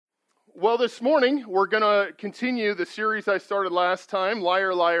Well, this morning we're going to continue the series I started last time,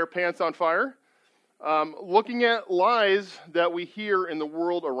 Liar, Liar, Pants on Fire, looking at lies that we hear in the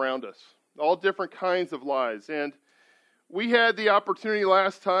world around us, all different kinds of lies. And we had the opportunity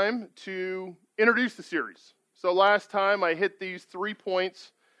last time to introduce the series. So last time I hit these 3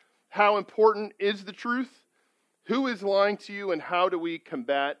 points: how important is the truth, who is lying to you, and how do we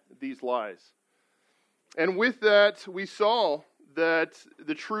combat these lies. And with that, we saw that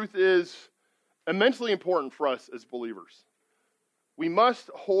the truth is immensely important for us as believers. We must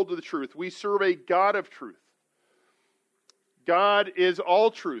hold to the truth. We serve a God of truth. God is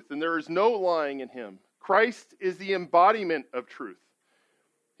all truth, and there is no lying in him. Christ is the embodiment of truth.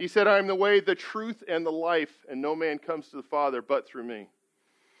 He said, I am the way, the truth, and the life, and no man comes to the Father but through me.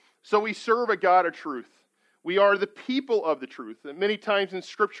 So we serve a God of truth. We are the people of the truth. And many times in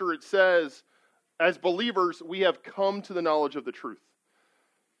Scripture it says, as believers, we have come to the knowledge of the truth.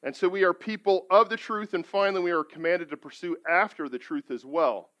 And so we are people of the truth, and finally we are commanded to pursue after the truth as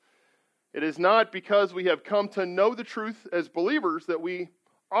well. It is not because we have come to know the truth as believers that we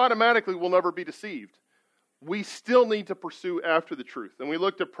automatically will never be deceived. We still need to pursue after the truth. And we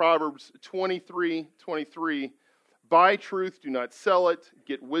looked at Proverbs 23:23. Buy truth, do not sell it.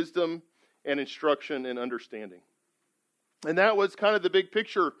 Get wisdom and instruction and understanding. And that was kind of the big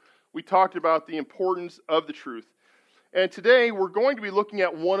picture. We talked about the importance of the truth. And today we're going to be looking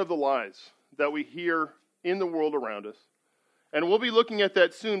at one of the lies that we hear in the world around us. And we'll be looking at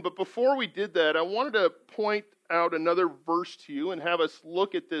that soon. But before we did that, I wanted to point out another verse to you and have us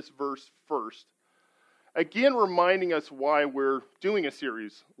look at this verse first. Again, reminding us why we're doing a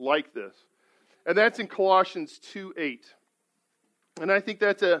series like this. And that's in Colossians 2:8. And I think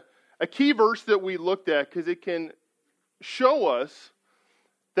that's a key verse that we looked at because it can show us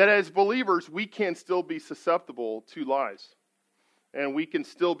that as believers, we can still be susceptible to lies. And we can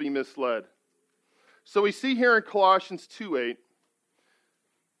still be misled. So we see here in Colossians 2:8,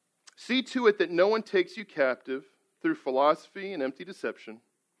 see to it that no one takes you captive through philosophy and empty deception,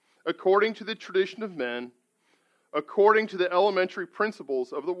 according to the tradition of men, according to the elementary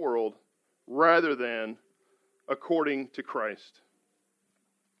principles of the world, rather than according to Christ.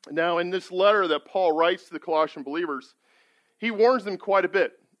 Now, in this letter that Paul writes to the Colossian believers, he warns them quite a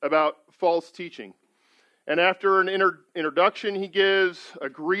bit about false teaching. And after an introduction he gives, a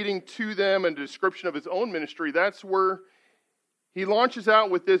greeting to them, and a description of his own ministry, that's where he launches out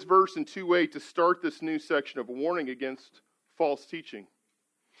with this verse in 2:8 to start this new section of warning against false teaching.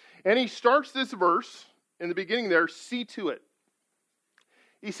 And he starts this verse in the beginning there, see to it.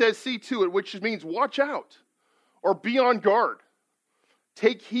 He says, see to it, which means watch out or be on guard.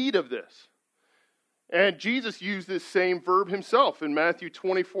 Take heed of this. And Jesus used this same verb himself in Matthew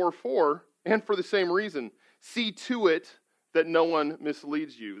 24:4, and for the same reason. See to it that no one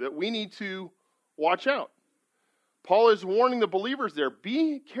misleads you, that we need to watch out. Paul is warning the believers there,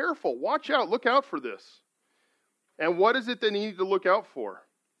 be careful, watch out, look out for this. And what is it they need to look out for?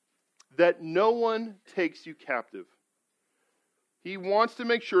 That no one takes you captive. He wants to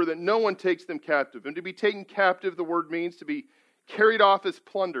make sure that no one takes them captive. And to be taken captive, the word means to be carried off as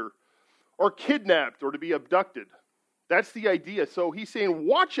plunder, or kidnapped, or to be abducted. That's the idea. So he's saying,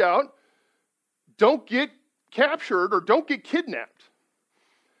 watch out, don't get captured, or don't get kidnapped.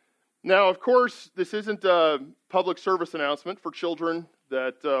 Now, of course, this isn't a public service announcement for children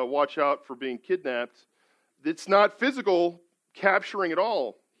that watch out for being kidnapped. It's not physical capturing at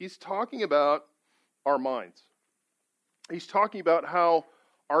all. He's talking about our minds. He's talking about how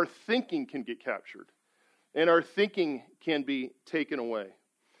our thinking can get captured and our thinking can be taken away.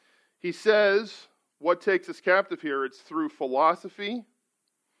 He says what takes us captive here, it's through philosophy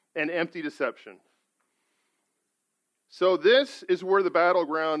and empty deception. So this is where the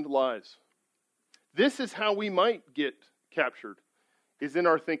battleground lies. This is how we might get captured, is in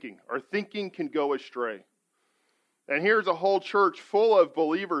our thinking. Our thinking can go astray. And here's a whole church full of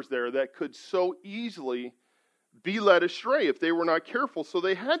believers there that could so easily be led astray if they were not careful. So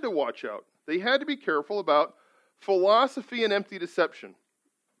they had to watch out. They had to be careful about philosophy and empty deception.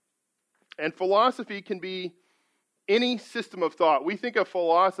 And philosophy can be any system of thought. We think of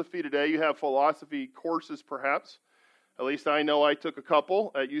philosophy today. You have philosophy courses, perhaps. At least I know I took a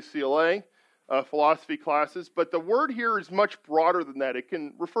couple at UCLA, philosophy classes. But the word here is much broader than that. It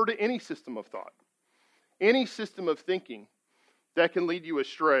can refer to any system of thought, any system of thinking that can lead you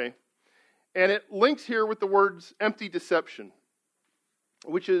astray. And it links here with the words empty deception,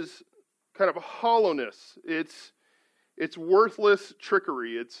 which is kind of a hollowness. It's worthless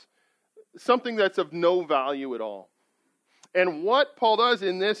trickery. It's something that's of no value at all. And what Paul does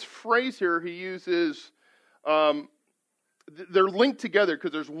in this phrase here, he uses they're linked together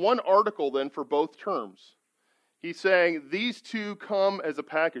because there's one article then for both terms. He's saying these two come as a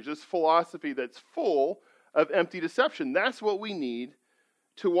package, this philosophy that's full of empty deception. That's what we need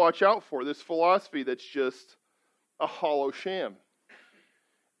to watch out for, this philosophy that's just a hollow sham.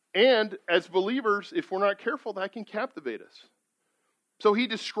 And as believers, if we're not careful, that can captivate us. So he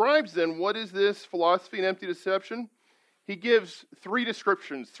describes then what is this philosophy and empty deception. He gives three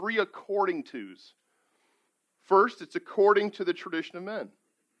descriptions, three according tos. First, it's according to the tradition of men.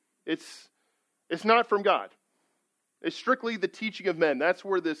 It's not from God. It's strictly the teaching of men. That's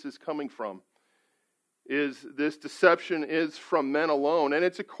where this is coming from. Is this deception is from men alone. And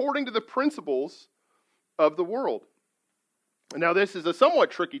it's according to the principles of the world. Now, this is a somewhat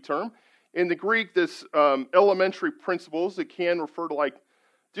tricky term. In the Greek, this elementary principles, it can refer to like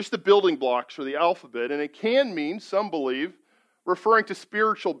just the building blocks or the alphabet. And it can mean, some believe, referring to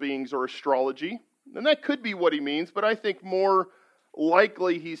spiritual beings or astrology. And that could be what he means, but I think more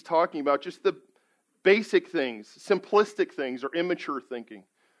likely he's talking about just the basic things, simplistic things, or immature thinking.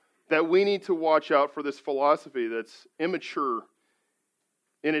 That we need to watch out for this philosophy that's immature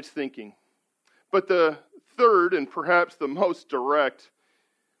in its thinking. But the third, and perhaps the most direct,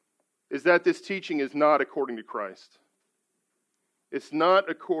 is that this teaching is not according to Christ. It's not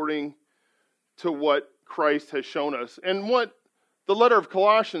according to what Christ has shown us. And what the letter of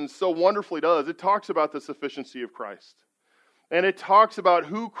Colossians so wonderfully does, it talks about the sufficiency of Christ. And it talks about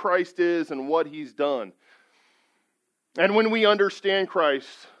who Christ is and what he's done. And when we understand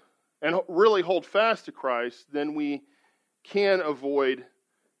Christ and really hold fast to Christ, then we can avoid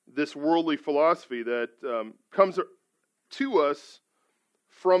this worldly philosophy that comes to us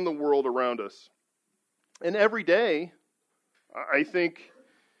from the world around us. And every day, I think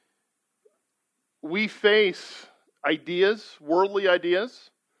we face ideas, worldly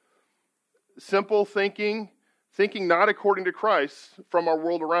ideas, simple thinking not according to Christ from our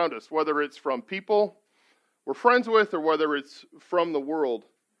world around us, whether it's from people we're friends with or whether it's from the world.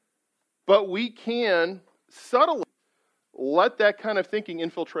 But we can subtly let that kind of thinking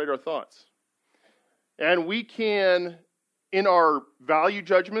infiltrate our thoughts. And we can, in our value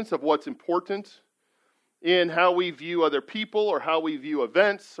judgments of what's important, in how we view other people or how we view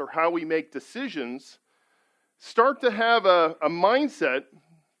events or how we make decisions, start to have a mindset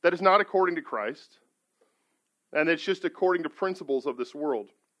that is not according to Christ, and it's just according to principles of this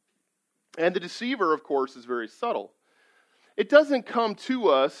world. And the deceiver, of course, is very subtle. It doesn't come to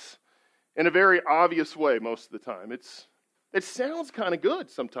us in a very obvious way most of the time. It sounds kind of good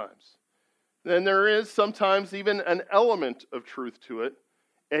sometimes. And there is sometimes even an element of truth to it,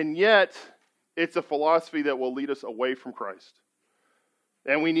 and yet it's a philosophy that will lead us away from Christ.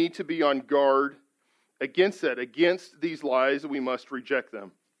 And we need to be on guard against that, against these lies, and we must reject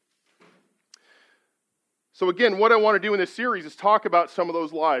them. So again, what I want to do in this series is talk about some of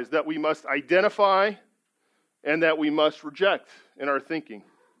those lies that we must identify and that we must reject in our thinking.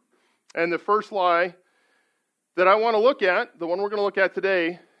 And the first lie that I want to look at, the one we're going to look at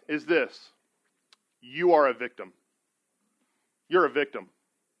today, is this. You are a victim. You're a victim.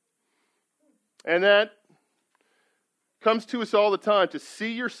 And that comes to us all the time, to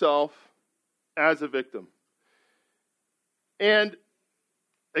see yourself as a victim. And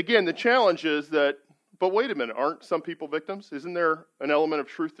again, the challenge is that, but wait a minute, aren't some people victims? Isn't there an element of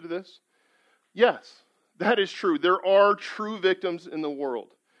truth to this? Yes, that is true. There are true victims in the world.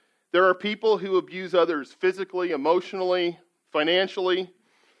 There are people who abuse others physically, emotionally, financially.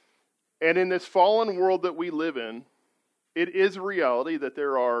 And in this fallen world that we live in, it is a reality that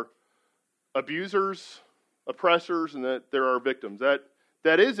there are abusers, oppressors, and that there are victims.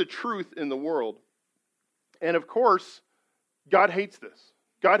 That is a truth in the world. And of course, God hates this.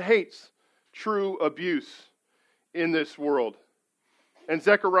 God hates true abuse in this world. And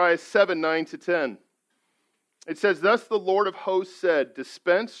Zechariah 7:9-10. It says, "Thus the Lord of hosts said,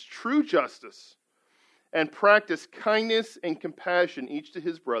 dispense true justice and practice kindness and compassion each to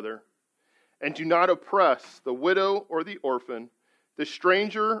his brother, and do not oppress the widow or the orphan, the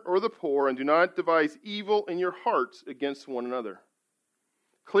stranger or the poor, and do not devise evil in your hearts against one another."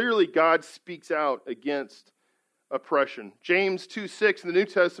 Clearly, God speaks out against oppression. James 2:6 in the New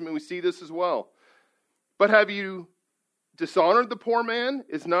Testament, we see this as well. "But have you dishonored the poor man?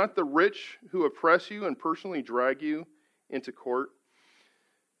 Is not the rich who oppress you and personally drag you into court?"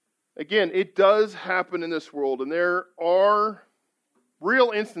 Again, it does happen in this world, and there are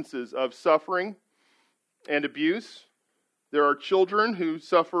real instances of suffering and abuse. There are children who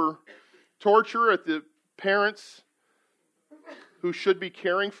suffer torture at the parents who should be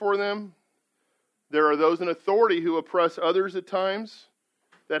caring for them. There are those in authority who oppress others at times.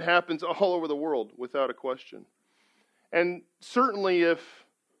 That happens all over the world, without a question. And certainly if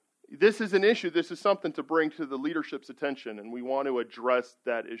this is an issue, this is something to bring to the leadership's attention, and we want to address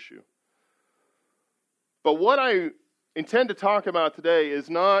that issue. But what I intend to talk about today is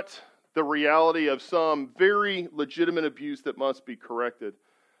not the reality of some very legitimate abuse that must be corrected,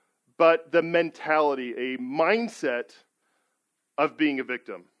 but the mentality, a mindset of being a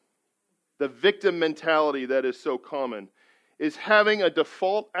victim. The victim mentality that is so common is having a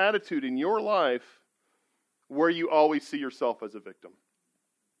default attitude in your life where you always see yourself as a victim.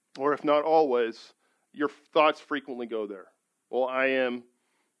 Or if not always, your thoughts frequently go there. Well, I am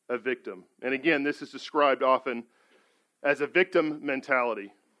a victim. And again, this is described often as a victim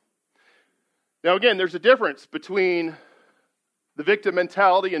mentality. Now again, there's a difference between the victim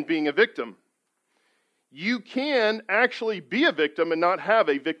mentality and being a victim. You can actually be a victim and not have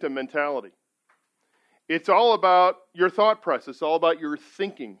a victim mentality. It's all about your thought process. It's all about your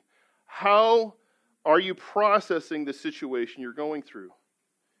thinking. How are you processing the situation you're going through?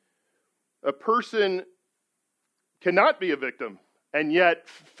 A person cannot be a victim and yet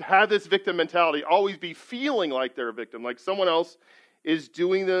have this victim mentality, always be feeling like they're a victim, like someone else is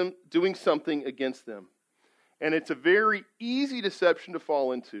doing something against them. And it's a very easy deception to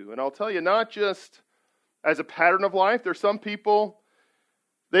fall into. And I'll tell you, not just as a pattern of life, there's some people,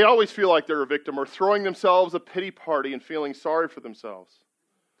 they always feel like they're a victim or throwing themselves a pity party and feeling sorry for themselves.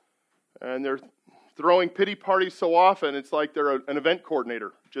 And they're throwing pity parties so often, it's like they're an event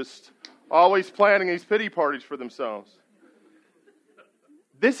coordinator, just always planning these pity parties for themselves.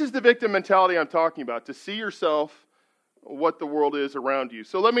 This is the victim mentality I'm talking about, to see yourself what the world is around you.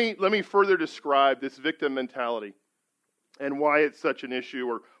 So let me further describe this victim mentality and why it's such an issue,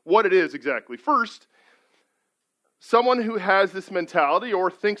 or what it is exactly. First, someone who has this mentality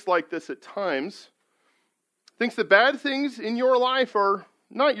or thinks like this at times thinks the bad things in your life are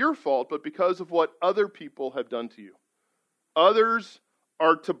not your fault, but because of what other people have done to you. Others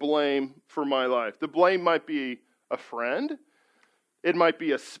are to blame for my life. The blame might be a friend, it might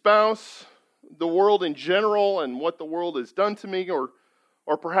be a spouse, the world in general and what the world has done to me, or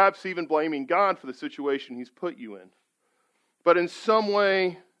perhaps even blaming God for the situation He's put you in. But in some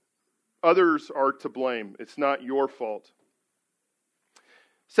way, others are to blame. It's not your fault.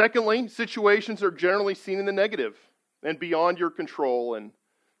 Secondly, situations are generally seen in the negative and beyond your control, and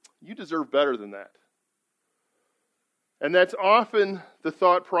you deserve better than that. And that's often the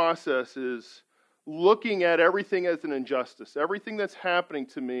thought process, is looking at everything as an injustice. Everything that's happening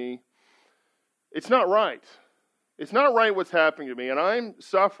to me, it's not right. It's not right what's happening to me, and I'm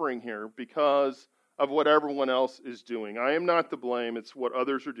suffering here because of what everyone else is doing. I am not to blame. It's what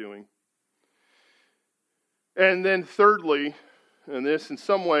others are doing. And then thirdly, and this in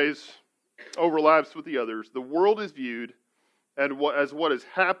some ways overlaps with the others, the world is viewed as what is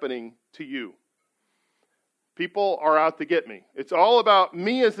happening to you. People are out to get me. It's all about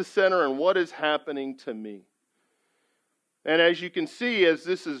me as the center and what is happening to me. And as you can see, as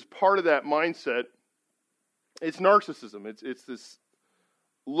this is part of that mindset, it's narcissism. It's this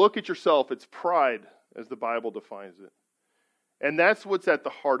look at yourself. It's pride, as the Bible defines it. And that's what's at the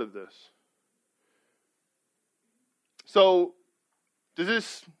heart of this. So, does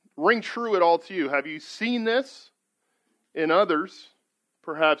this ring true at all to you? Have you seen this in others,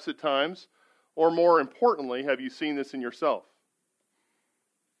 perhaps at times? Or more importantly, have you seen this in yourself?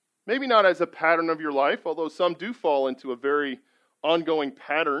 Maybe not as a pattern of your life, although some do fall into a very ongoing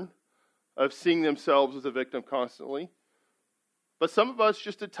pattern of seeing themselves as a victim constantly. But some of us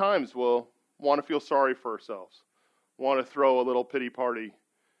just at times will want to feel sorry for ourselves, want to throw a little pity party.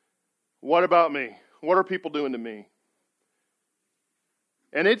 What about me? What are people doing to me?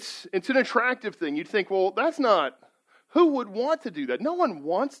 And it's an attractive thing. You'd think, well, that's not, who would want to do that? No one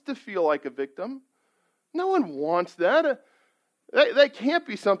wants to feel like a victim. No one wants that. That can't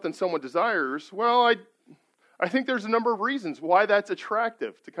be something someone desires. Well, I think there's a number of reasons why that's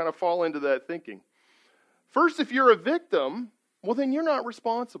attractive to kind of fall into that thinking. First, if you're a victim, well, then you're not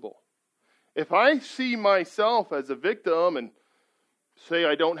responsible. If I see myself as a victim and say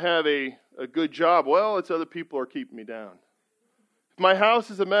I don't have a good job, well, it's other people are keeping me down. If my house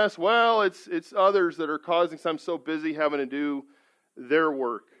is a mess, well, it's others that are causing, so I'm so busy having to do their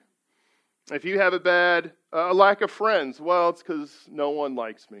work. If you have a lack of friends, well, it's because no one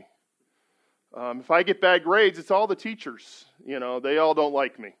likes me. If I get bad grades, it's all the teachers. They all don't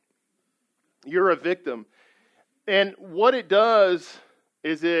like me. You're a victim. And what it does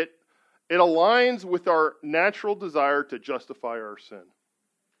is it aligns with our natural desire to justify our sin.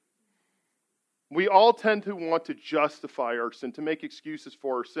 We all tend to want to justify our sin, to make excuses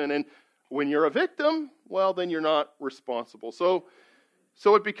for our sin. And when you're a victim, well, then you're not responsible. So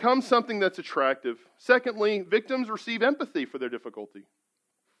So it becomes something that's attractive. Secondly, victims receive empathy for their difficulty.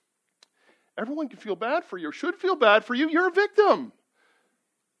 Everyone can feel bad for you, should feel bad for you. You're a victim.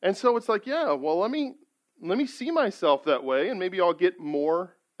 And so it's like, yeah, well, let me see myself that way, and maybe I'll get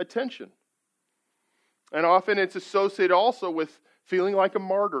more attention. And often it's associated also with feeling like a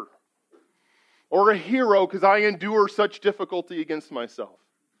martyr or a hero because I endure such difficulty against myself.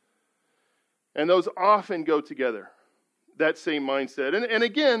 And those often go together, that same mindset. And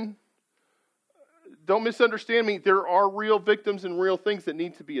again, don't misunderstand me, there are real victims and real things that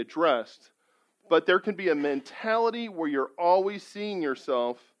need to be addressed. But there can be a mentality where you're always seeing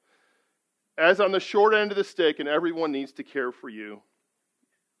yourself as on the short end of the stick and everyone needs to care for you.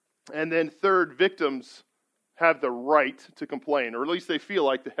 And then third, victims have the right to complain, or at least they feel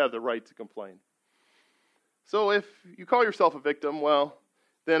like they have the right to complain. So if you call yourself a victim, well,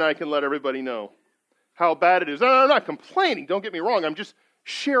 then I can let everybody know how bad it is. I'm not complaining, don't get me wrong. I'm just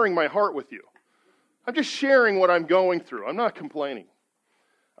sharing my heart with you. I'm just sharing what I'm going through. I'm not complaining.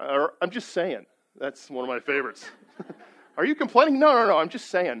 I'm just saying. That's one of my favorites. Are you complaining? No, I'm just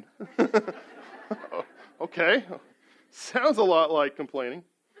saying. Okay. Sounds a lot like complaining.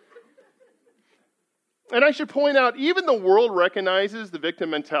 And I should point out, even the world recognizes the victim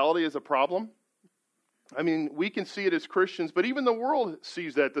mentality as a problem. I mean, we can see it as Christians, but even the world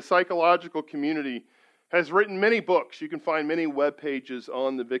sees that. The psychological community has written many books. You can find many web pages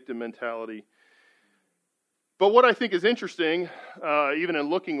on the victim mentality. But what I think is interesting, even in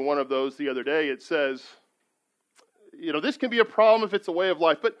looking at one of those the other day, it says, this can be a problem if it's a way of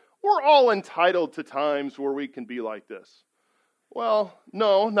life, but we're all entitled to times where we can be like this. Well,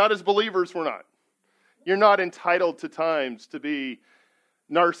 no, not as believers, we're not. You're not entitled to times to be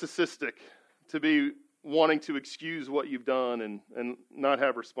narcissistic, to be wanting to excuse what you've done and not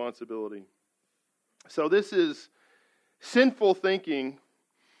have responsibility. So this is sinful thinking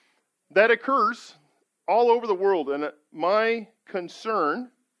that occurs all over the world. And my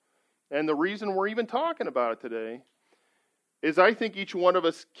concern, and the reason we're even talking about it today, is I think each one of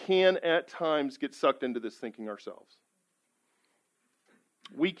us can at times get sucked into this thinking ourselves.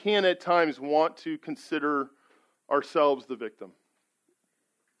 We can at times want to consider ourselves the victim.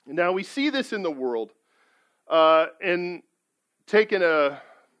 Now we see this in the world and taken to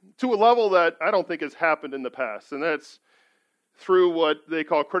a level that I don't think has happened in the past, and that's through what they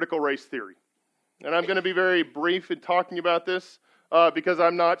call critical race theory. And I'm going to be very brief in talking about this because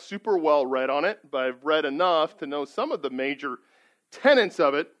I'm not super well read on it, but I've read enough to know some of the major tenets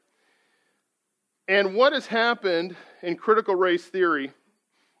of it. And what has happened in critical race theory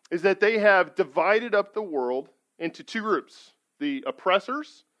is that they have divided up the world into two groups, the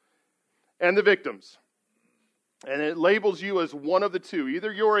oppressors and the victims. And it labels you as one of the two.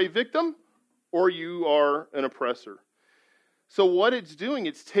 Either you're a victim or you are an oppressor. So what it's doing,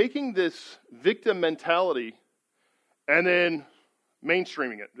 it's taking this victim mentality and then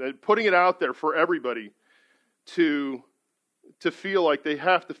mainstreaming it, putting it out there for everybody to feel like they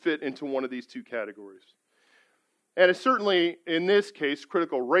have to fit into one of these two categories. And it's certainly, in this case,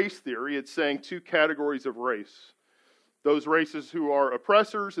 critical race theory, it's saying two categories of race. Those races who are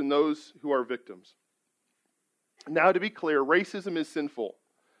oppressors and those who are victims. Now, to be clear, racism is sinful.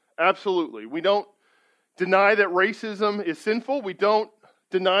 Absolutely. We don't deny that racism is sinful. We don't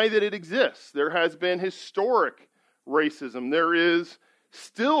deny that it exists. There has been historic racism. There is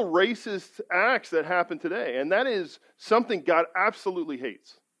still racist acts that happen today. And that is something God absolutely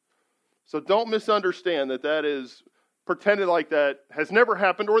hates. So don't misunderstand that is pretended like that has never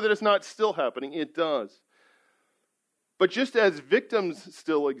happened or that it's not still happening. It does. But just as victims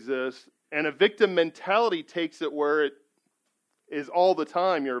still exist, and a victim mentality takes it where it is all the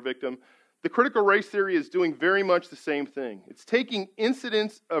time you're a victim, the critical race theory is doing very much the same thing. It's taking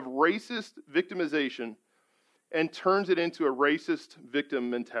incidents of racist victimization and turns it into a racist victim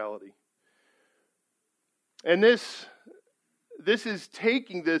mentality. And this is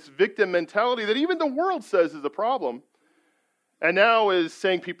taking this victim mentality that even the world says is a problem, and now is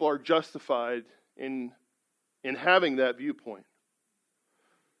saying people are justified in having that viewpoint.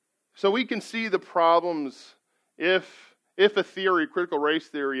 So we can see the problems if a theory, critical race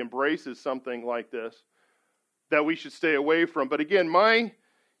theory, embraces something like this that we should stay away from. But again, my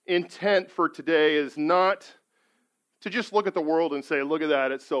intent for today is not to just look at the world and say, look at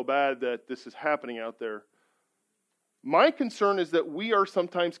that, it's so bad that this is happening out there. My concern is that we are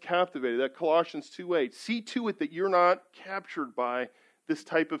sometimes captivated, that Colossians 2:8. See to it that you're not captured by this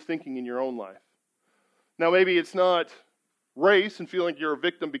type of thinking in your own life. Now, maybe it's not race and feeling you're a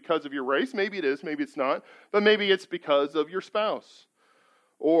victim because of your race. Maybe it is, maybe it's not. But maybe it's because of your spouse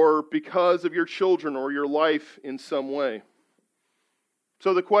or because of your children or your life in some way.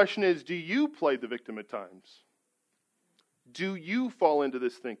 So the question is, do you play the victim at times? Do you fall into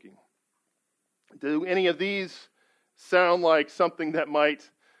this thinking? Do any of these sound like something that might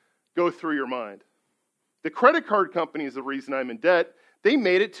go through your mind? The credit card company is the reason I'm in debt. They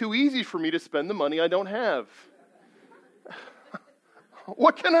made it too easy for me to spend the money I don't have.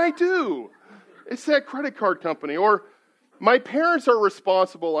 What can I do? It's that credit card company. Or my parents are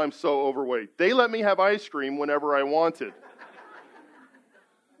responsible I'm so overweight. They let me have ice cream whenever I wanted.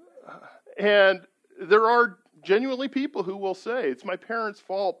 And there are genuinely people who will say, it's my parents'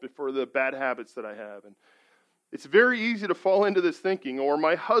 fault for the bad habits that I have. And it's very easy to fall into this thinking, or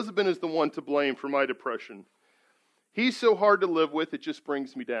my husband is the one to blame for my depression. He's so hard to live with, it just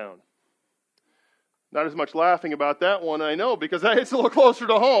brings me down. Not as much laughing about that one, I know, because it's a little closer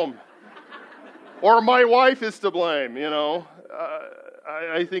to home. Or my wife is to blame, you know.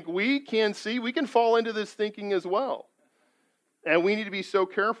 I think we can fall into this thinking as well. And we need to be so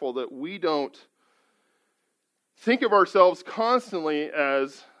careful that we don't think of ourselves constantly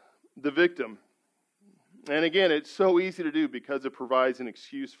as the victim. And again, it's so easy to do because it provides an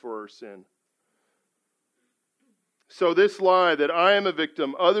excuse for our sin. So this lie that I am a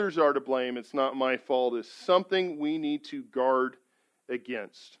victim, others are to blame, it's not my fault, is something we need to guard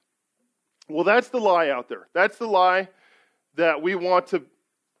against. Well, that's the lie out there. That's the lie that we want to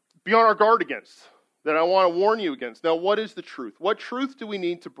be on our guard against, that I want to warn you against. Now, what is the truth? What truth do we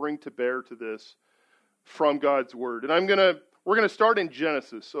need to bring to bear to this from God's Word? And we're going to start in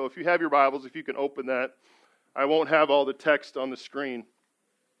Genesis. So if you have your Bibles, if you can open that, I won't have all the text on the screen.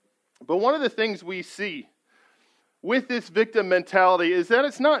 But one of the things we see with this victim mentality is that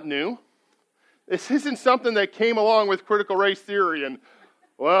it's not new. This isn't something that came along with critical race theory and,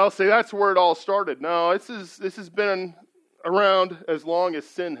 well, see, that's where it all started. No, this has been around as long as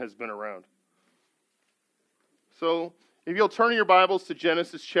sin has been around. So if you'll turn your Bibles to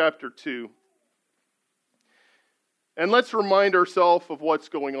Genesis chapter 2. And let's remind ourselves of what's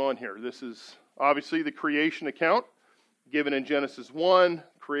going on here. This is obviously the creation account given in Genesis 1,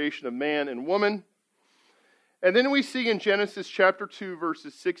 creation of man and woman. And then we see in Genesis chapter 2,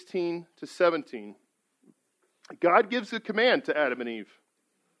 verses 16 to 17, God gives a command to Adam and Eve.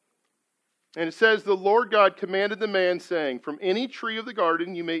 And it says, the Lord God commanded the man, saying, from any tree of the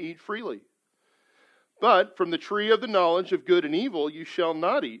garden you may eat freely. But from the tree of the knowledge of good and evil you shall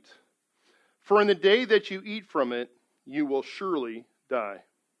not eat. For in the day that you eat from it, you will surely die.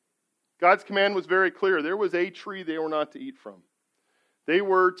 God's command was very clear. There was a tree they were not to eat from. They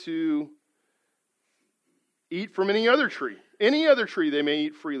were to eat from any other tree. Any other tree they may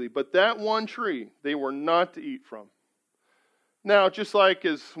eat freely, but that one tree they were not to eat from. Now, just like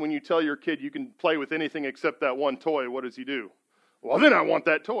as when you tell your kid you can play with anything except that one toy, what does he do? Well, then I want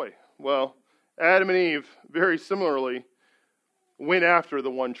that toy. Well, Adam and Eve, very similarly, went after the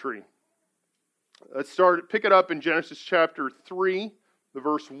one tree. Let's pick it up in Genesis chapter 3, the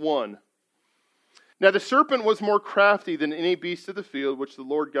verse 1. Now the serpent was more crafty than any beast of the field which the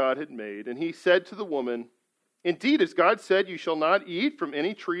Lord God had made. And he said to the woman, indeed, as God said, you shall not eat from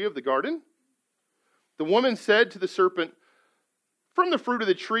any tree of the garden? The woman said to the serpent, from the fruit of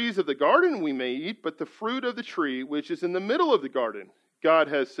the trees of the garden we may eat, but the fruit of the tree which is in the middle of the garden, God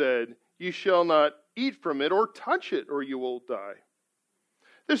has said, you shall not eat from it or touch it, or you will die.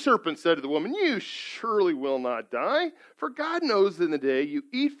 The serpent said to the woman, you surely will not die, for God knows that in the day you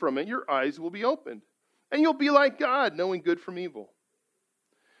eat from it, your eyes will be opened, and you'll be like God, knowing good from evil.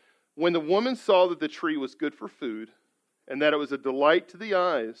 When the woman saw that the tree was good for food, and that it was a delight to the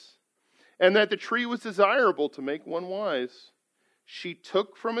eyes, and that the tree was desirable to make one wise, she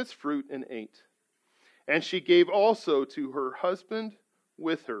took from its fruit and ate. And she gave also to her husband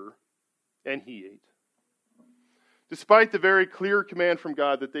with her, and he ate. Despite the very clear command from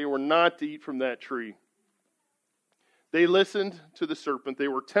God that they were not to eat from that tree, they listened to the serpent. They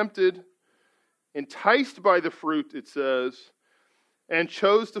were tempted, enticed by the fruit, it says, and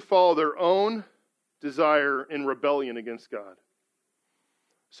chose to follow their own desire in rebellion against God.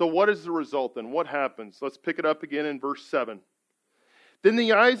 So what is the result then? What happens? Let's pick it up again in verse 7. Then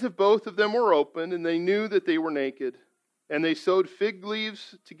the eyes of both of them were opened, and they knew that they were naked. And they sewed fig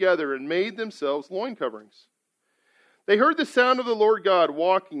leaves together and made themselves loin coverings. They heard the sound of the Lord God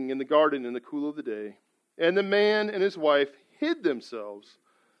walking in the garden in the cool of the day. And the man and his wife hid themselves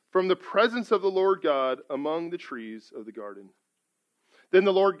from the presence of the Lord God among the trees of the garden. Then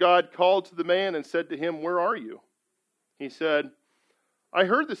the Lord God called to the man and said to him, where are you? He said, I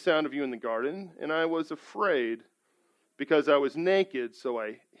heard the sound of you in the garden, and I was afraid because I was naked, so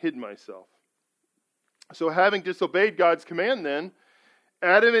I hid myself. So having disobeyed God's command then,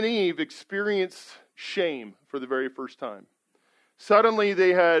 Adam and Eve experienced shame for the very first time. Suddenly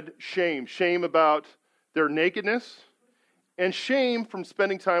they had shame about their nakedness, and shame from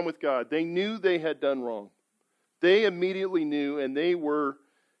spending time with God. They knew they had done wrong. They immediately knew, and they were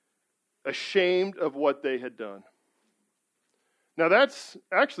ashamed of what they had done. Now that's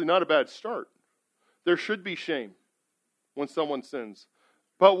actually not a bad start. There should be shame when someone sins.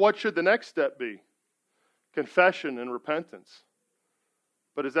 But what should the next step be? Confession and repentance.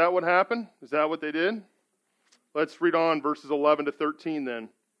 But is that what happened? Is that what they did? Let's read on verses 11 to 13 then.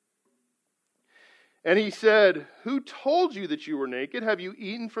 And he said, "Who told you that you were naked? Have you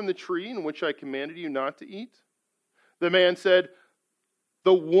eaten from the tree in which I commanded you not to eat?" The man said,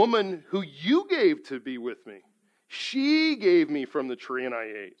 "The woman who you gave to be with me, she gave me from the tree and I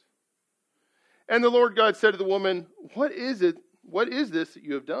ate." And the Lord God said to the woman, What is this that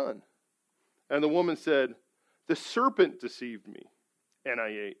you have done?" And the woman said, "The serpent deceived me and I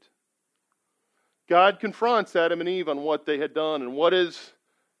ate." God confronts Adam and Eve on what they had done, and what is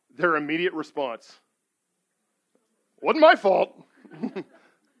their immediate response? Wasn't my fault.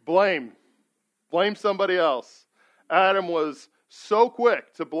 Blame somebody else. Adam was so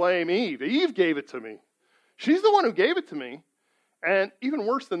quick to blame Eve. Eve gave it to me. She's the one who gave it to me. And even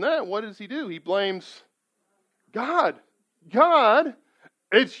worse than that, what does he do? He blames God. God,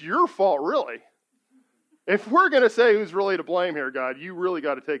 it's your fault, really. If we're going to say who's really to blame here, God, you really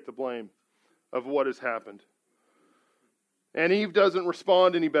got to take the blame of what has happened. And Eve doesn't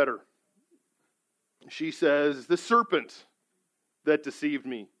respond any better. She says, "The serpent that deceived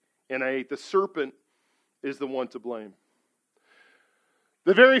me and I ate." The serpent is the one to blame.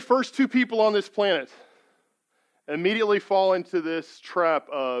 The very first two people on this planet immediately fall into this trap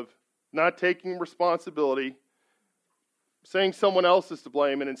of not taking responsibility, saying someone else is to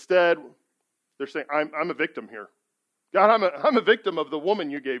blame, and instead they're saying, I'm a victim here. God, I'm a victim of the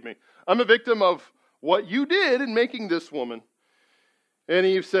woman you gave me. I'm a victim of what you did in making this woman. And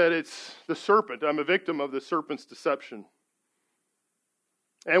Eve said, it's the serpent. I'm a victim of the serpent's deception.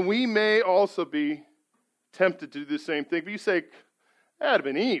 And we may also be tempted to do the same thing. But you say, Adam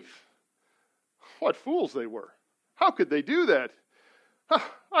and Eve, what fools they were. How could they do that?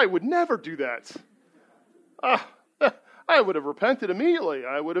 I would never do that. I would have repented immediately.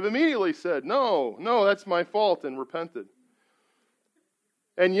 I would have immediately said, no, that's my fault, and repented.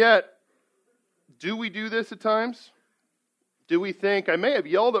 And yet, do we do this at times? Do we think, I may have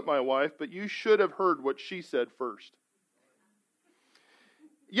yelled at my wife, but you should have heard what she said first?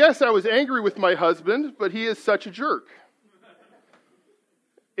 Yes, I was angry with my husband, but he is such a jerk.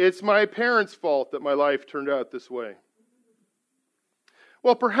 It's my parents' fault that my life turned out this way.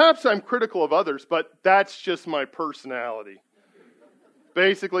 Well, perhaps I'm critical of others, but that's just my personality.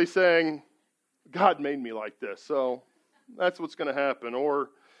 Basically saying, God made me like this, so that's what's going to happen. Or,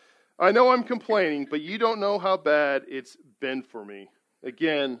 I know I'm complaining, but you don't know how bad it's been for me.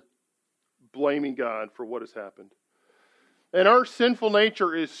 Again, blaming God for what has happened. And our sinful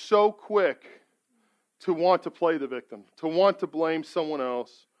nature is so quick to want to play the victim, to want to blame someone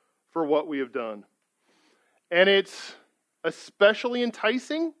else for what we have done. And it's especially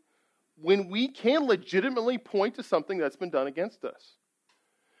enticing when we can legitimately point to something that's been done against us.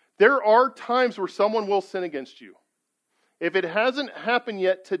 There are times where someone will sin against you. If it hasn't happened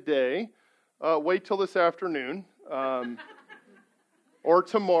yet today, wait till this afternoon or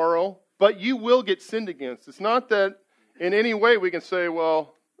tomorrow, but you will get sinned against. It's not that in any way we can say,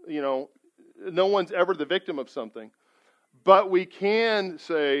 well, no one's ever the victim of something. But we can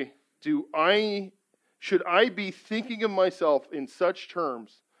say, should I be thinking of myself in such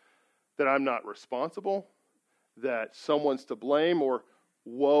terms that I'm not responsible, that someone's to blame, or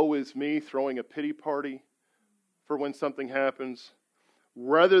woe is me, throwing a pity party for when something happens,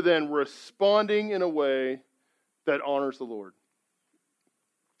 rather than responding in a way that honors the Lord?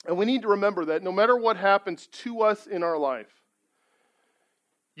 And we need to remember that no matter what happens to us in our life,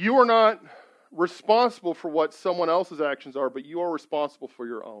 you are not responsible for what someone else's actions are, but you are responsible for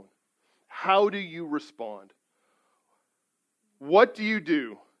your own. How do you respond? What do you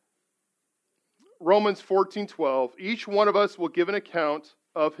do? Romans 14:12, each one of us will give an account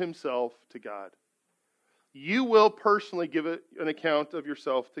of himself to God. You will personally give an account of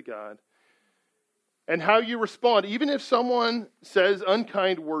yourself to God. And how you respond, even if someone says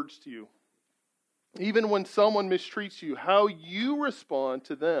unkind words to you, even when someone mistreats you, how you respond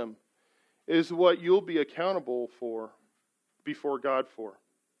to them is what you'll be accountable for before God for.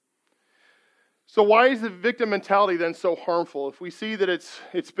 So why is the victim mentality then so harmful? If we see that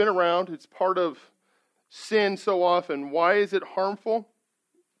it's been around, it's part of sin so often, why is it harmful?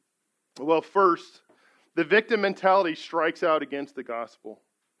 Well, first, the victim mentality strikes out against the gospel.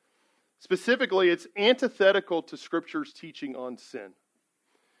 Specifically, it's antithetical to Scripture's teaching on sin.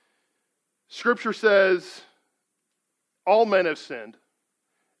 Scripture says all men have sinned.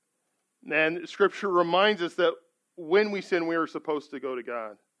 And Scripture reminds us that when we sin, we are supposed to go to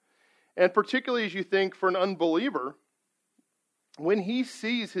God. And particularly as you think for an unbeliever, when he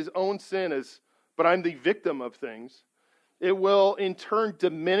sees his own sin as, but I'm the victim of things, it will in turn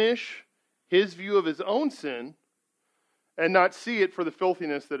diminish his view of his own sin and not see it for the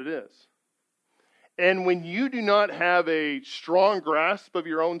filthiness that it is. And when you do not have a strong grasp of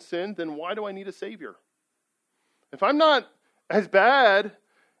your own sin, then why do I need a Savior? If I'm not as bad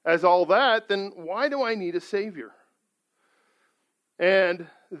as all that, then why do I need a Savior? And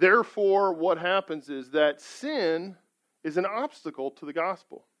therefore, what happens is that sin is an obstacle to the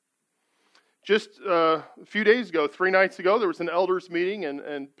gospel. Just a few days ago, 3 nights ago, there was an elders meeting,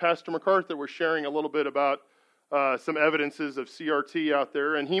 and Pastor MacArthur was sharing a little bit about some evidences of CRT out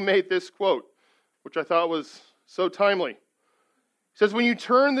there, and he made this quote, which I thought was so timely. He says, when you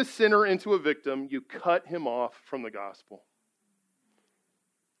turn the sinner into a victim, you cut him off from the gospel.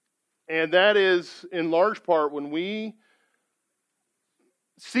 And that is, in large part, when we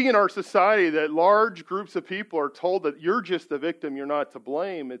see in our society that large groups of people are told that you're just the victim, you're not to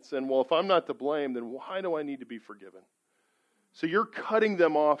blame. It's saying, well, if I'm not to blame, then why do I need to be forgiven? So you're cutting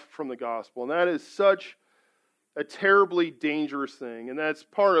them off from the gospel. And that is such a terribly dangerous thing. And that's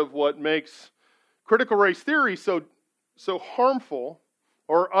part of what makes critical race theory so harmful,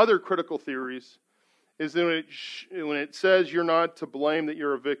 or other critical theories, is that when it says you're not to blame, that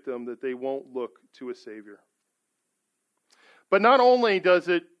you're a victim, that they won't look to a Savior. But not only does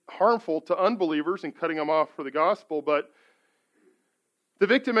it harmful to unbelievers and cutting them off for the gospel, but the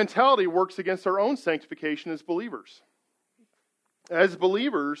victim mentality works against our own sanctification as believers. As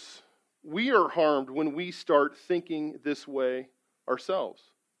believers, we are harmed when we start thinking this way ourselves.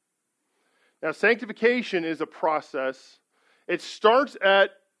 Now, sanctification is a process. It starts at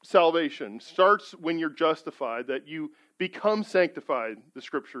salvation. It starts when you're justified, that you become sanctified, the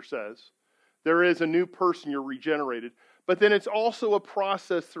Scripture says. There is a new person, you're regenerated. But then it's also a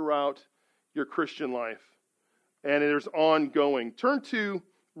process throughout your Christian life. And there's ongoing. Turn to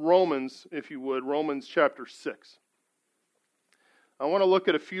Romans, if you would, Romans chapter 6. I want to look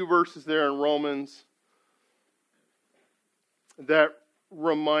at a few verses there in Romans that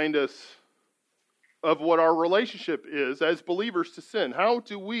remind us of what our relationship is as believers to sin. How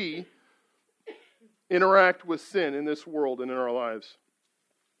do we interact with sin in this world and in our lives?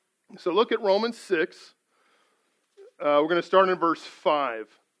 So look at Romans 6. We're going to start in verse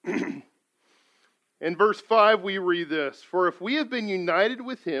 5. In verse 5 we read this, "For if we have been united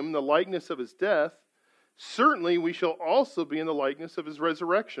with him in the likeness of his death, certainly we shall also be in the likeness of his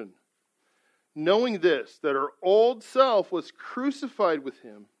resurrection. Knowing this, that our old self was crucified with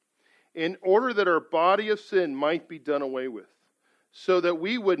him, in order that our body of sin might be done away with, so that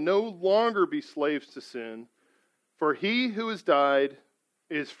we would no longer be slaves to sin, for he who has died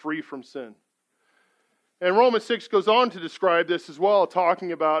is free from sin." And Romans 6 goes on to describe this as well,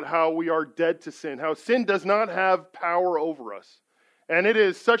 talking about how we are dead to sin, how sin does not have power over us. And it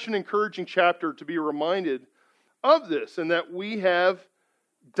is such an encouraging chapter to be reminded of this, and that we have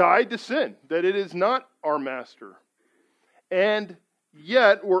died to sin, that it is not our master. And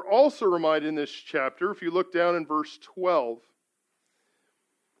yet, we're also reminded in this chapter, if you look down in verse 12,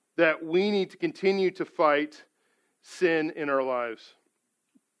 that we need to continue to fight sin in our lives.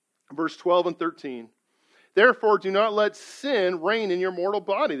 Verse 12 and 13. "Therefore, do not let sin reign in your mortal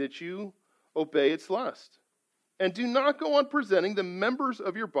body, that you obey its lust. And do not go on presenting the members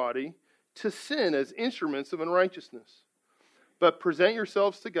of your body to sin as instruments of unrighteousness, but present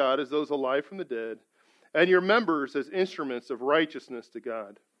yourselves to God as those alive from the dead, and your members as instruments of righteousness to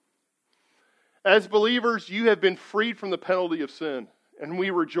God." As believers, you have been freed from the penalty of sin, and we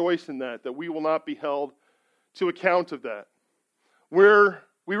rejoice in that we will not be held to account of that.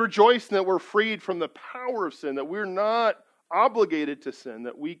 We rejoice in that we're freed from the power of sin, that we're not obligated to sin,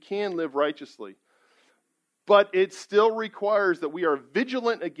 that we can live righteously. But it still requires that we are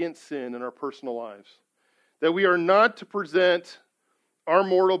vigilant against sin in our personal lives, that we are not to present our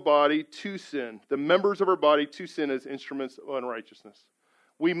mortal body to sin, the members of our body to sin as instruments of unrighteousness.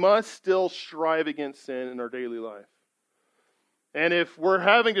 We must still strive against sin in our daily life. And if we're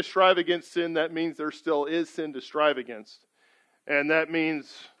having to strive against sin, that means there still is sin to strive against. And that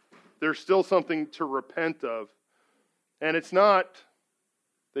means there's still something to repent of. And it's not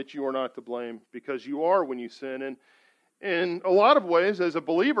that you are not to blame, because you are when you sin. And in a lot of ways, as a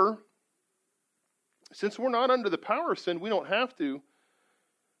believer, since we're not under the power of sin, we don't have to.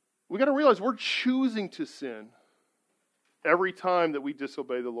 We got to realize we're choosing to sin every time that we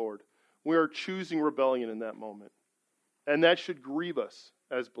disobey the Lord. we are choosing rebellion in that moment. And that should grieve us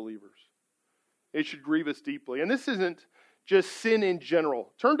as believers. It should grieve us deeply. And this isn't just sin in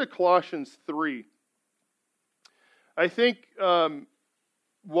general. Turn to Colossians 3. I think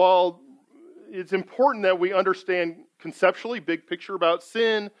while it's important that we understand conceptually, big picture about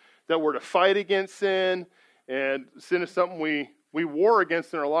sin, that we're to fight against sin, and sin is something we war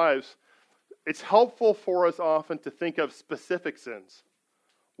against in our lives, it's helpful for us often to think of specific sins.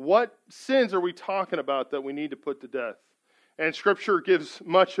 What sins are we talking about that we need to put to death? And Scripture gives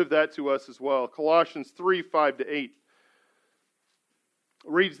much of that to us as well. Colossians 3, 5-8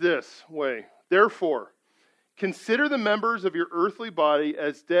 reads this way. Therefore, consider the members of your earthly body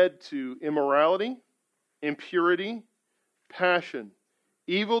as dead to immorality, impurity, passion,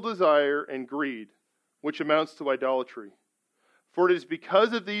 evil desire, and greed, which amounts to idolatry. For it is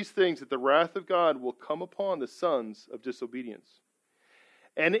because of these things that the wrath of God will come upon the sons of disobedience.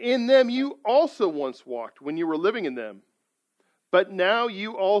 And in them you also once walked when you were living in them. But now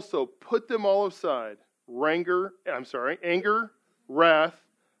you also put them all aside. Anger, wrath,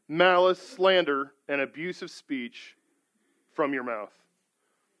 malice, slander, and abuse of speech from your mouth.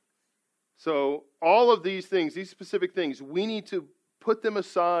 So all of these things, these specific things, we need to put them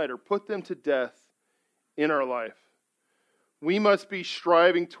aside or put them to death in our life. We must be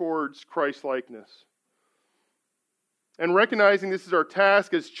striving towards Christ-likeness. And recognizing this is our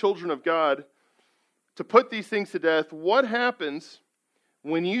task as children of God, to put these things to death, what happens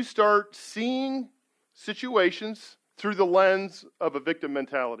when you start seeing situations through the lens of a victim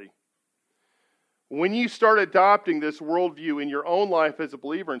mentality? When you start adopting this worldview in your own life as a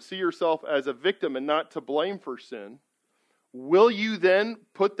believer and see yourself as a victim and not to blame for sin, will you then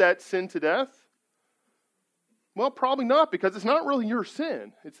put that sin to death? Well, probably not, because it's not really your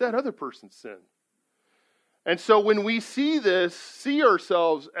sin. It's that other person's sin. And so when we see this, see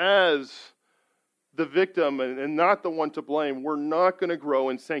ourselves as the victim and not the one to blame, we're not going to grow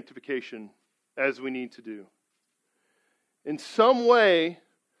in sanctification as we need to do. In some way,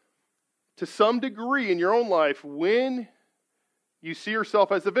 to some degree in your own life, when you see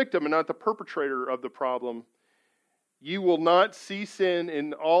yourself as the victim and not the perpetrator of the problem, you will not see sin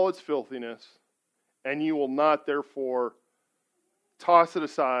in all its filthiness, and you will not, therefore, toss it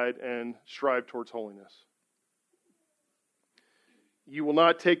aside and strive towards holiness. You will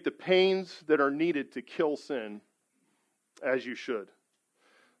not take the pains that are needed to kill sin as you should.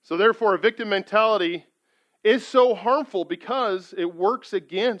 So therefore, a victim mentality is so harmful because it works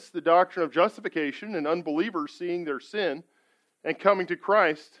against the doctrine of justification and unbelievers seeing their sin and coming to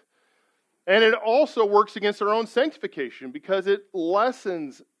Christ. And it also works against our own sanctification because it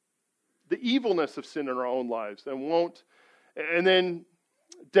lessens the evilness of sin in our own lives and then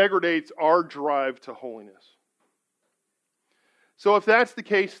degrades our drive to holiness. So if that's the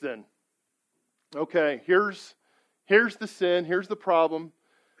case then, okay, here's the sin, here's the problem,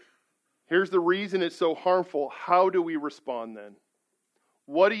 here's the reason it's so harmful. How do we respond then?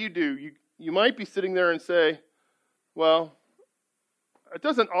 What do? You might be sitting there and say, well, it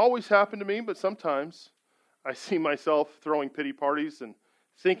doesn't always happen to me, but sometimes I see myself throwing pity parties and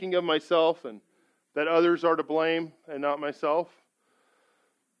thinking of myself and that others are to blame and not myself.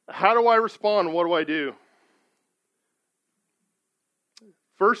 How do I respond? What do I do?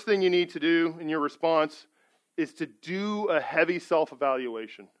 First thing you need to do in your response is to do a heavy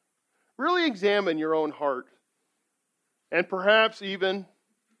self-evaluation. Really examine your own heart. And perhaps even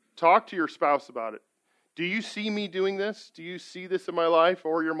talk to your spouse about it. Do you see me doing this? Do you see this in my life?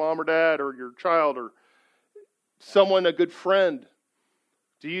 Or your mom or dad or your child or someone, a good friend?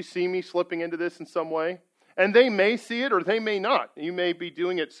 Do you see me slipping into this in some way? And they may see it or they may not. You may be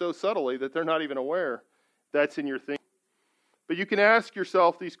doing it so subtly that they're not even aware that's in your thinking. But you can ask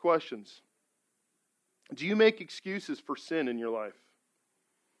yourself these questions. Do you make excuses for sin in your life?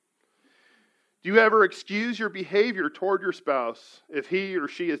 Do you ever excuse your behavior toward your spouse if he or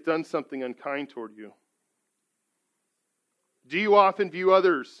she has done something unkind toward you? Do you often view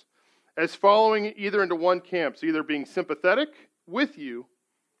others as falling either into one camp, so either being sympathetic with you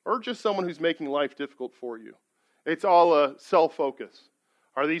or just someone who's making life difficult for you? It's all a self-focus.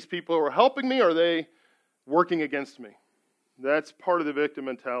 Are these people who are helping me, or are they working against me? That's part of the victim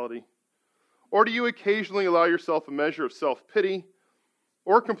mentality. Or do you occasionally allow yourself a measure of self-pity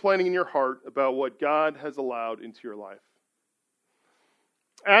or complaining in your heart about what God has allowed into your life?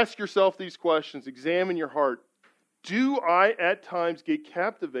 Ask yourself these questions. Examine your heart. Do I at times get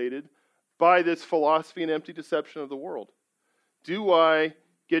captivated by this philosophy and empty deception of the world? Do I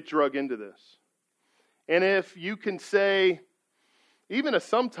get drug into this? And if you can say, even a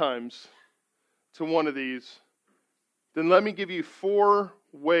sometimes to one of these, then let me give you 4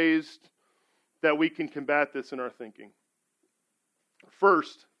 ways that we can combat this in our thinking.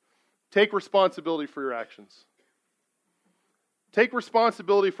 First, take responsibility for your actions. Take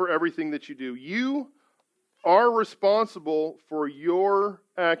responsibility for everything that you do. You are responsible for your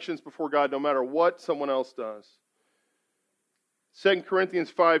actions before God, no matter what someone else does. 2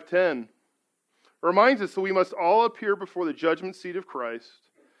 Corinthians 5:10 reminds us that we must all appear before the judgment seat of Christ,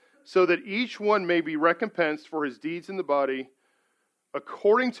 so that each one may be recompensed for his deeds in the body,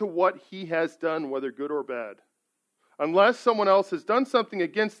 according to what he has done, whether good or bad. Unless someone else has done something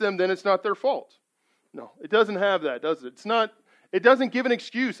against them, then it's not their fault. No, it doesn't have that, does it? It doesn't give an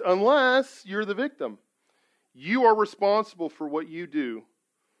excuse unless you're the victim. You are responsible for what you do,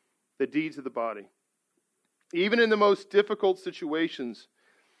 the deeds of the body. Even in the most difficult situations,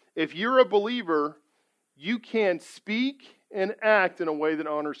 if you're a believer, you can speak and act in a way that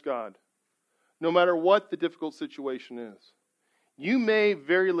honors God, no matter what the difficult situation is. You may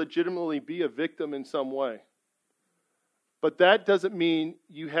very legitimately be a victim in some way, but that doesn't mean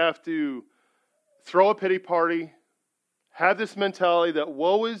you have to throw a pity party, have this mentality that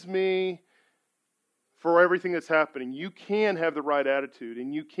woe is me for everything that's happening. You can have the right attitude,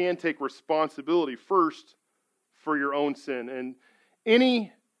 and you can take responsibility first for your own sin. And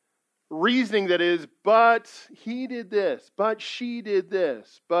any reasoning that is, but he did this, but she did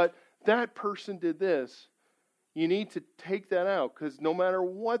this, but that person did this, you need to take that out, because no matter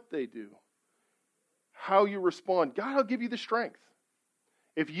what they do, how you respond, God will give you the strength.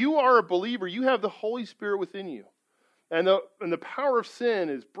 If you are a believer, you have the Holy Spirit within you, and the power of sin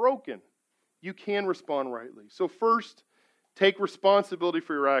is broken. You can respond rightly. So first, take responsibility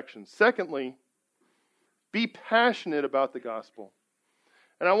for your actions. Secondly, be passionate about the gospel.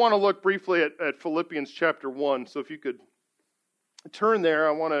 And I want to look briefly at Philippians chapter 1. So if you could turn there,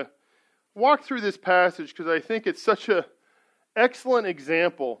 I want to walk through this passage because I think it's such an excellent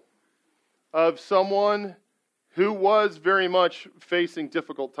example of someone who was very much facing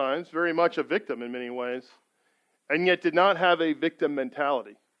difficult times, very much a victim in many ways, and yet did not have a victim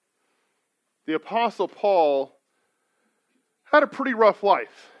mentality. The Apostle Paul had a pretty rough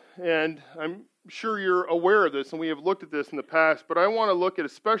life, and I'm sure you're aware of this, and we have looked at this in the past, but I want to look at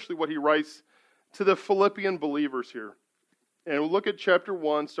especially what he writes to the Philippian believers here. And we'll look at chapter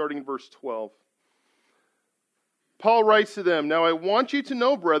 1, starting in verse 12. Paul writes to them, "Now I want you to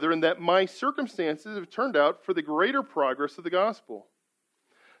know, brethren, that my circumstances have turned out for the greater progress of the gospel,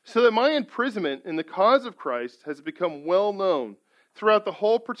 so that my imprisonment in the cause of Christ has become well known throughout the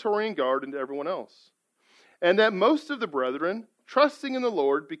whole Praetorian Guard and to everyone else, and that most of the brethren, trusting in the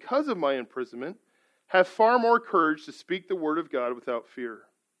Lord because of my imprisonment, have far more courage to speak the word of God without fear.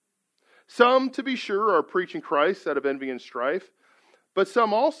 Some, to be sure, are preaching Christ out of envy and strife, but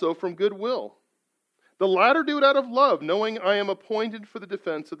some also from good will. The latter do it out of love, knowing I am appointed for the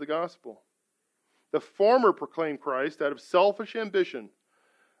defense of the gospel. The former proclaim Christ out of selfish ambition,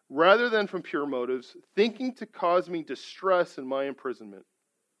 rather than from pure motives, thinking to cause me distress in my imprisonment.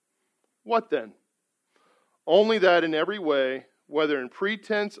 What then? Only that in every way, whether in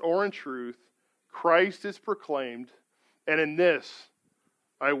pretense or in truth, Christ is proclaimed, and in this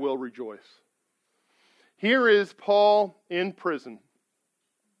I will rejoice." Here is Paul in prison.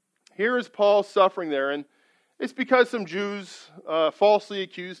 Here is Paul suffering there, and it's because some Jews falsely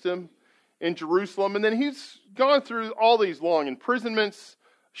accused him in Jerusalem, and then he's gone through all these long imprisonments,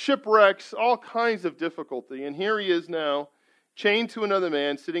 shipwrecks, all kinds of difficulty, and here he is now, chained to another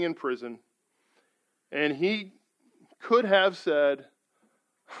man, sitting in prison, and he could have said,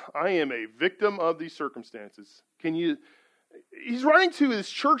 I am a victim of these circumstances. He's writing to his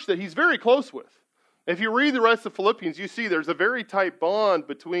church that he's very close with. If you read the rest of Philippians, you see there's a very tight bond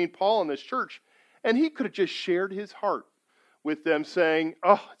between Paul and this church. And he could have just shared his heart with them saying,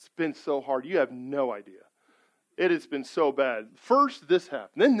 oh, it's been so hard. You have no idea. It has been so bad. First this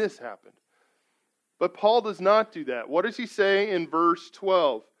happened, then this happened. But Paul does not do that. What does he say in verse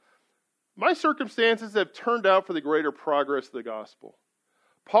 12? My circumstances have turned out for the greater progress of the gospel.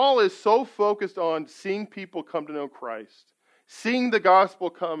 Paul is so focused on seeing people come to know Christ, seeing the gospel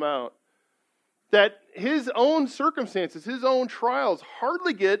come out, that his own circumstances, his own trials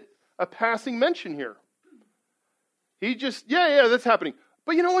hardly get a passing mention here. He just, yeah, that's happening.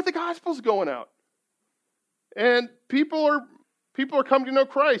 But you know what? The gospel's going out. And people are coming to know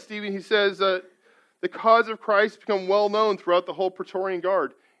Christ. Even he says, the cause of Christ become well known throughout the whole Praetorian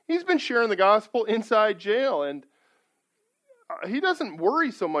Guard. He's been sharing the gospel inside jail, and he doesn't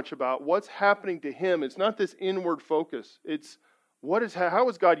worry so much about what's happening to him. It's not this inward focus. It's how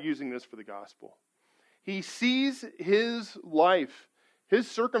is God using this for the gospel? He sees his life, his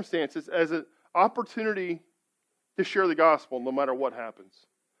circumstances as an opportunity to share the gospel no matter what happens.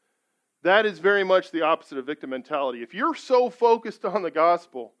 That is very much the opposite of victim mentality. If you're so focused on the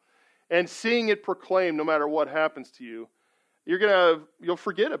gospel and seeing it proclaimed no matter what happens to you, you'll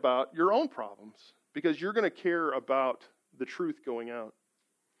forget about your own problems because you're going to care about the truth going out.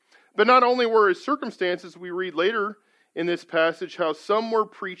 But not only were his circumstances, we read later in this passage how some were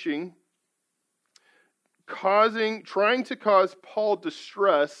preaching, trying to cause Paul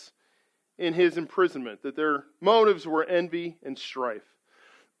distress in his imprisonment, that their motives were envy and strife.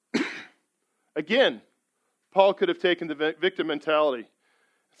 Again, Paul could have taken the victim mentality.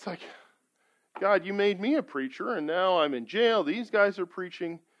 It's like, God, you made me a preacher, and now I'm in jail. These guys are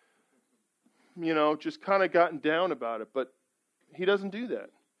preaching, just kind of gotten down about it. But he doesn't do that.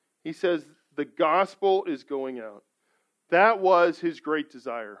 He says the gospel is going out. That was his great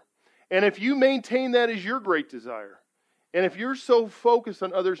desire. And if you maintain that as your great desire, and if you're so focused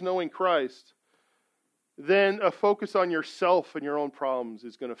on others knowing Christ, then a focus on yourself and your own problems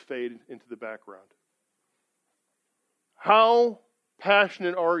is going to fade into the background. How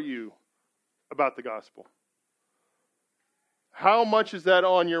passionate are you about the gospel? How much is that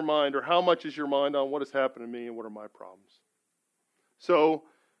on your mind, or how much is your mind on what has happened to me and what are my problems? So,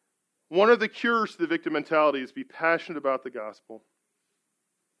 one of the cures to the victim mentality is be passionate about the gospel.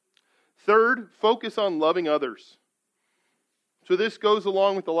 Third, focus on loving others. So this goes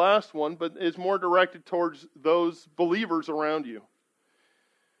along with the last one, but is more directed towards those believers around you.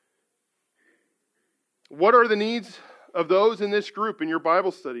 What are the needs of those in this group in your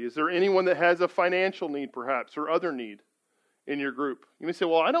Bible study? Is there anyone that has a financial need perhaps, or other need in your group? You may say,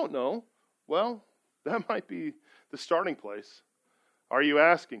 well, I don't know. Well, that might be the starting place. Are you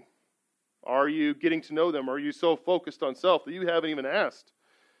asking? Are you getting to know them? Are you so focused on self that you haven't even asked?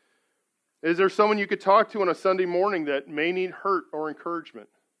 Is there someone you could talk to on a Sunday morning that may need hurt or encouragement?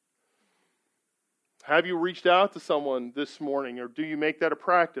 Have you reached out to someone this morning, or do you make that a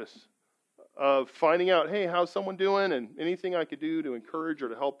practice of finding out, hey, how's someone doing, and anything I could do to encourage or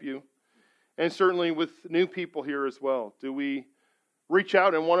to help you? And certainly with new people here as well, do we reach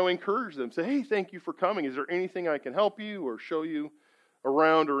out and want to encourage them? Say, hey, thank you for coming. Is there anything I can help you or show you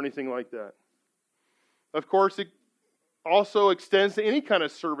around or anything like that? Of course, it also extends to any kind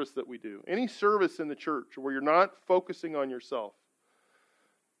of service that we do. Any service in the church where you're not focusing on yourself.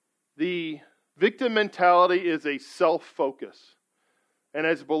 The victim mentality is a self-focus. And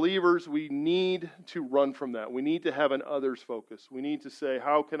as believers, we need to run from that. We need to have an others focus. We need to say,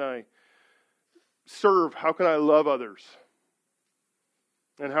 how can I serve? How can I love others?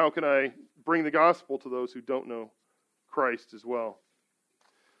 And how can I bring the gospel to those who don't know Christ as well?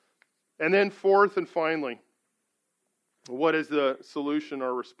 And then fourth and finally, what is the solution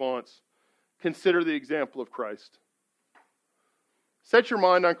or response? Consider the example of Christ. Set your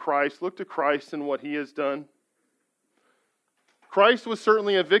mind on Christ. Look to Christ and what He has done. Christ was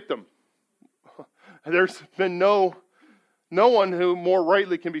certainly a victim. There's been no one who more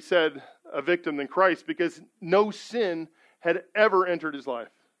rightly can be said a victim than Christ, because no sin had ever entered His life.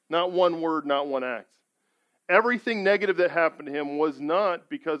 Not one word, not one act. Everything negative that happened to Him was not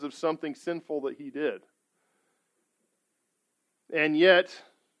because of something sinful that He did. And yet,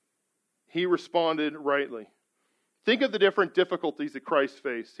 He responded rightly. Think of the different difficulties that Christ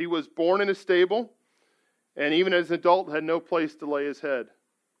faced. He was born in a stable, and even as an adult had no place to lay His head.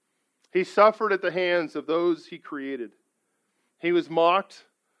 He suffered at the hands of those He created. He was mocked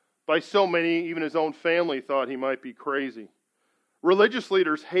by so many, even His own family thought He might be crazy. Religious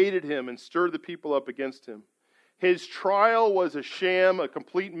leaders hated Him and stirred the people up against Him. His trial was a sham, a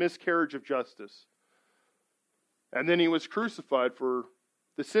complete miscarriage of justice. And then He was crucified for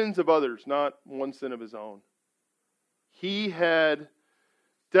the sins of others, not one sin of His own. He had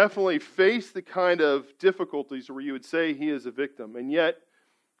definitely faced the kind of difficulties where you would say He is a victim. And yet,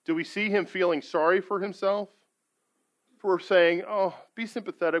 do we see Him feeling sorry for Himself? For saying, oh, be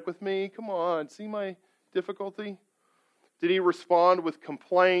sympathetic with me. Come on, see my difficulty? Did He respond with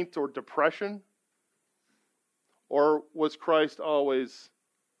complaint or depression? Or was Christ always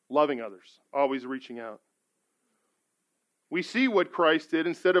loving others, always reaching out? We see what Christ did.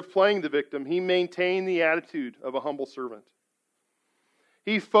 Instead of playing the victim, He maintained the attitude of a humble servant.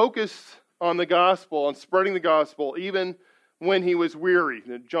 He focused on the gospel, on spreading the gospel, even when He was weary.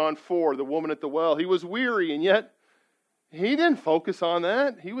 In John 4, the woman at the well, He was weary, and yet He didn't focus on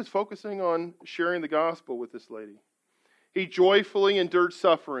that. He was focusing on sharing the gospel with this lady. He joyfully endured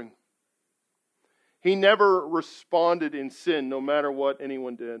suffering. He never responded in sin, no matter what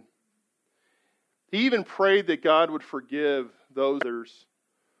anyone did. He even prayed that God would forgive those others,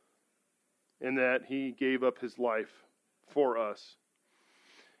 and that He gave up His life for us.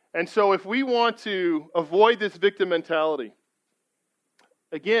 And so if we want to avoid this victim mentality,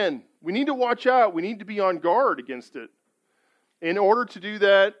 again, we need to watch out. We need to be on guard against it. In order to do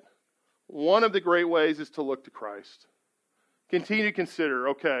that, one of the great ways is to look to Christ. Continue to consider,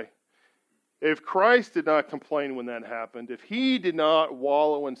 okay, if Christ did not complain when that happened, if he did not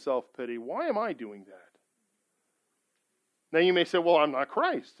wallow in self-pity, why am I doing that? Now you may say, well, I'm not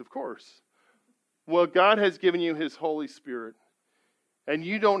Christ, of course. Well, God has given you his Holy Spirit, and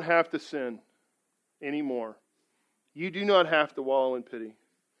you don't have to sin anymore. You do not have to wallow in pity.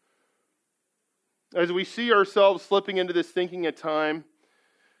 As we see ourselves slipping into this thinking at time,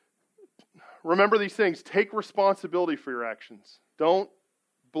 remember these things. Take responsibility for your actions. Don't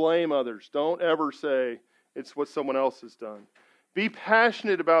blame others. Don't ever say it's what someone else has done. Be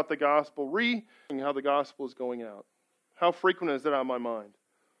passionate about the gospel. Read how the gospel is going out. How frequent is that on my mind?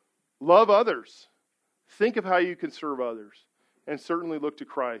 Love others. Think of how you can serve others. And certainly look to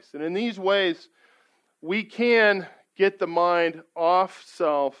Christ. And in these ways, we can get the mind off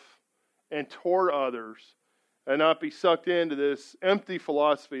self and toward others and not be sucked into this empty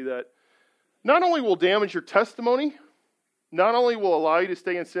philosophy that not only will damage your testimony, not only will allow you to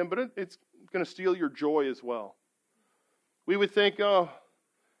stay in sin, but it's going to steal your joy as well. We would think, oh,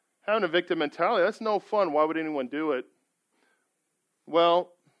 having a victim mentality, that's no fun. Why would anyone do it?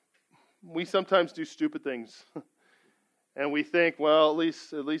 Well, we sometimes do stupid things. And we think, well, at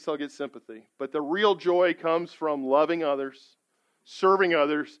least I'll get sympathy. But the real joy comes from loving others, serving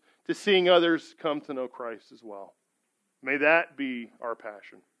others, to seeing others come to know Christ as well. May that be our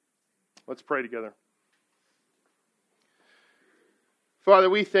passion. Let's pray together. Father,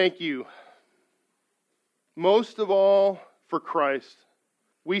 we thank you most of all for Christ.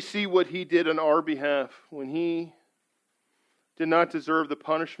 We see what he did on our behalf when he did not deserve the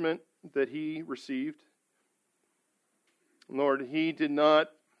punishment that he received. Lord, he did not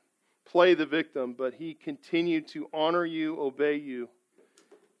play the victim, but he continued to honor you, obey you.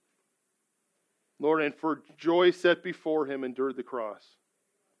 Lord, and for joy set before him, endured the cross.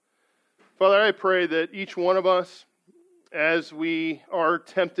 Father, I pray that each one of us, as we are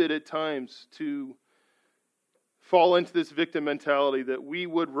tempted at times to fall into this victim mentality, that we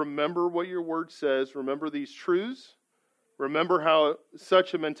would remember what your word says, remember these truths, remember how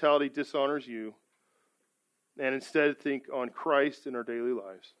such a mentality dishonors you, and instead think on Christ in our daily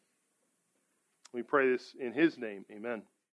lives. We pray this in his name. Amen.